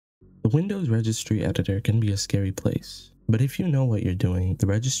The Windows Registry Editor can be a scary place, but if you know what you're doing, the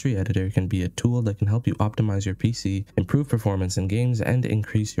Registry Editor can be a tool that can help you optimize your PC, improve performance in games, and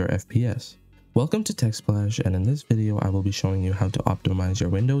increase your FPS. Welcome to TechSplash, and in this video I will be showing you how to optimize your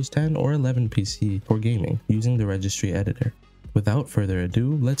Windows 10 or 11 PC for gaming using the Registry Editor. Without further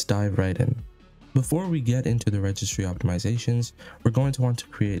ado, let's dive right in. Before we get into the registry optimizations, we're going to want to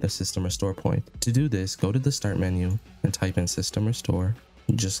create a system restore point. To do this, go to the start menu and type in system restore,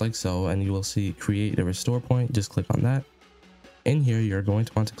 just like so, and you will see create a restore point. Just click on that. In here, you're going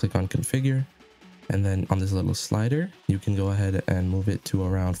to want to click on configure, and then on this little slider, you can go ahead and move it to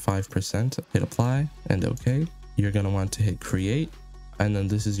around 5%, hit apply and OK. You're going to want to hit create, and then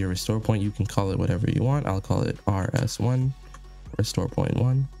this is your restore point. You can call it whatever you want. I'll call it RS1, restore point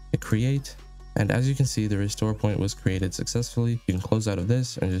 1, hit create. And as you can see, the restore point was created successfully. You can close out of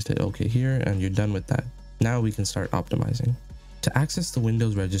this and just hit OK here, and you're done with that. Now we can start optimizing. To access the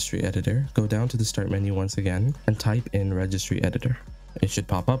Windows Registry Editor, go down to the start menu once again and type in Registry Editor. It should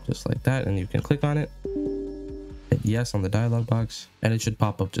pop up just like that, and you can click on it, hit yes on the dialog box, and it should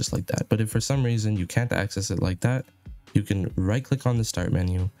pop up just like that. But if for some reason you can't access it like that, you can right click on the start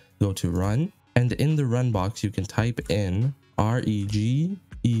menu, go to run, and in the run box you can type in regedit,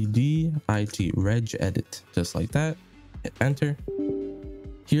 reg edit, just like that, hit enter.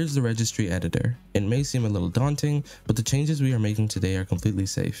 Here's the registry editor. It may seem a little daunting, but the changes we are making today are completely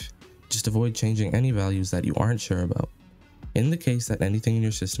safe. Just avoid changing any values that you aren't sure about. In the case that anything in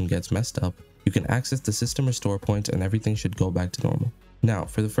your system gets messed up, you can access the system restore point and everything should go back to normal. Now,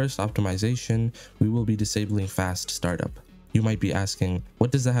 for the first optimization, we will be disabling fast startup. You might be asking,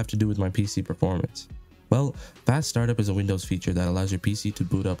 what does that have to do with my PC performance? Well, fast startup is a Windows feature that allows your PC to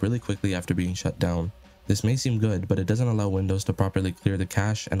boot up really quickly after being shut down. This may seem good, but it doesn't allow Windows to properly clear the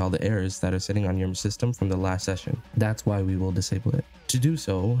cache and all the errors that are sitting on your system from the last session. That's why we will disable it. To do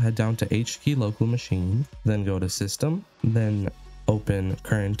so, head down to HKey local machine, then go to system, then open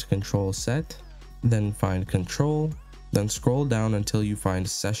current control set, then find control, then scroll down until you find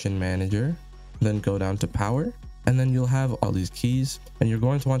session manager, then go down to power, and then you'll have all these keys, and you're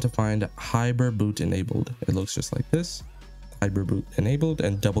going to want to find Hyper Boot enabled. It looks just like this, Hyper Boot enabled,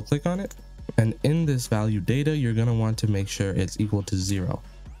 and double click on it. And in this value data, you're going to want to make sure it's equal to 0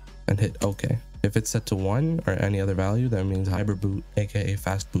 and hit OK. If it's set to 1 or any other value, that means Hyper Boot, aka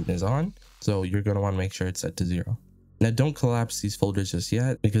fast boot, is on. So you're going to want to make sure it's set to 0. Now don't collapse these folders just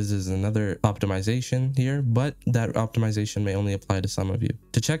yet, because there's another optimization here, but that optimization may only apply to some of you.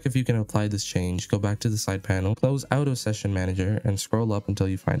 To check if you can apply this change, go back to the side panel, close out of Session Manager, and scroll up until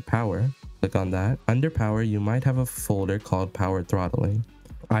you find Power. Click on that. Under Power, you might have a folder called Power Throttling.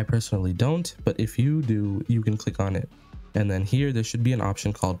 I personally don't, but if you do, you can click on it. And then here, there should be an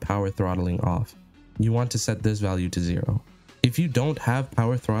option called Power Throttling Off. You want to set this value to 0. If you don't have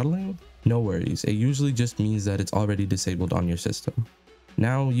power throttling, no worries. It usually just means that it's already disabled on your system.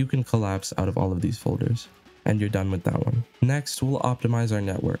 Now you can collapse out of all of these folders, and you're done with that one. Next, we'll optimize our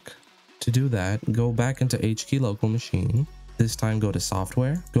network. To do that, go back into HKey local machine. This time go to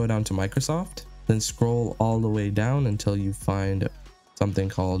software, go down to Microsoft, then scroll all the way down until you find something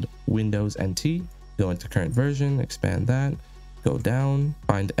called Windows NT. Go into current version, expand that, go down,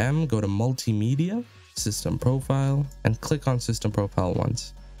 find M, go to multimedia, system profile, and click on system profile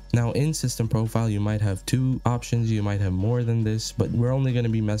once. Now in system profile, you might have two options, you might have more than this, but we're only going to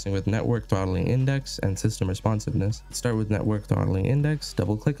be messing with network throttling index and system responsiveness. Start with network throttling index,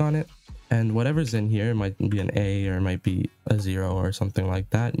 double click on it, and whatever's in here, it might be an A or it might be a 0 or something like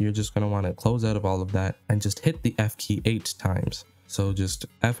that. You're just going to want to close out of all of that and just hit the F key 8 times. So just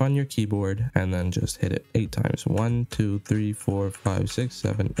F on your keyboard and then just hit it 8 times. 1, 2, 3, 4, 5, 6,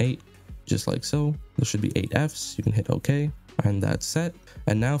 7, 8. Just like so. There should be 8 Fs. You can hit OK. And that's set.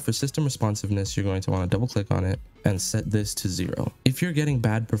 And now for system responsiveness, you're going to want to double click on it and set this to 0. If you're getting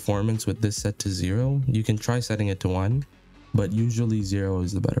bad performance with this set to 0, you can try setting it to 1, but usually 0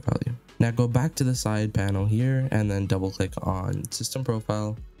 is the better value. Now go back to the side panel here and then double click on system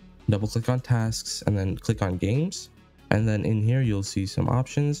profile, double click on tasks, and then click on games. And then in here, you'll see some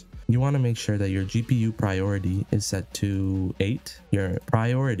options. You want to make sure that your GPU priority is set to 8. Your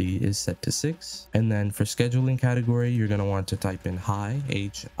priority is set to 6. And then for scheduling category, you're going to want to type in high,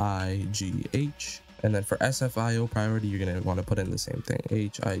 H-I-G-H. And then for SFIO priority, you're going to want to put in the same thing,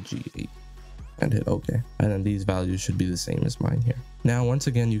 H-I-G-H. And hit OK. And then these values should be the same as mine here. Now, once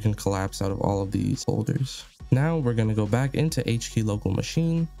again, you can collapse out of all of these folders. Now we're going to go back into HKey local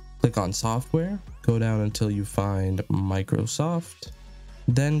machine. Click on software, go down until you find Microsoft,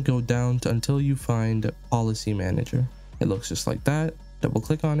 then go down until you find policy manager. It looks just like that. Double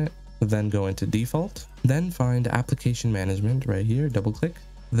click on it, then go into default, then find application management right here, double click,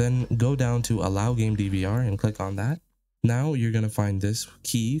 Then go down to allow game DVR and click on that. Now you're going to find this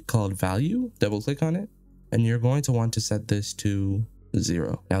key called value, double click on it, and you're going to want to set this to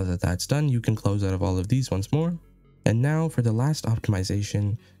 0. Now that that's done, you can close out of all of these once more. And now for the last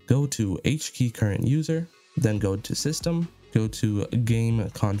optimization, go to H key current user, then go to system, go to game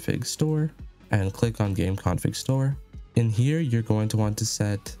config store, and click on game config store. In here, you're going to want to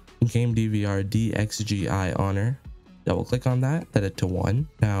set game DVR DXGI honor. Double click on that, set it to 1.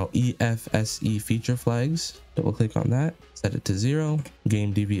 Now EFSE feature flags, double click on that, set it to 0.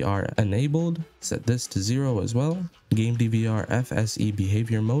 Game DVR enabled, set this to 0 as well. Game DVR FSE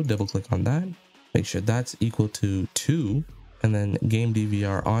behavior mode, double click on that. Make sure that's equal to 2. And then game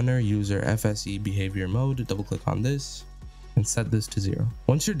DVR honor user FSE behavior mode, double click on this and set this to 0.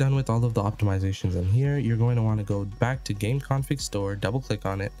 Once you're done with all of the optimizations in here, you're going to want to go back to game config store, double click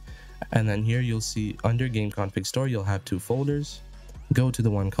on it. And then here you'll see under game config store, you'll have 2 folders. Go to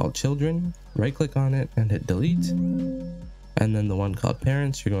the one called children, right click on it and hit delete. And then the one called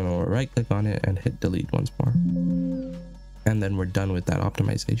parents, you're going to right click on it and hit delete once more. And then we're done with that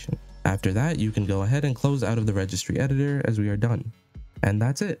optimization. After that, you can go ahead and close out of the registry editor as we are done. And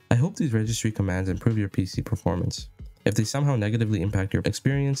that's it. I hope these registry commands improve your PC performance. If they somehow negatively impact your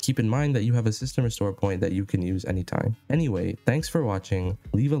experience, keep in mind that you have a system restore point that you can use anytime. Anyway, thanks for watching.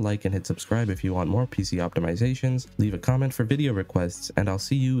 Leave a like and hit subscribe if you want more PC optimizations. Leave a comment for video requests, and I'll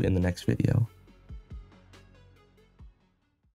see you in the next video.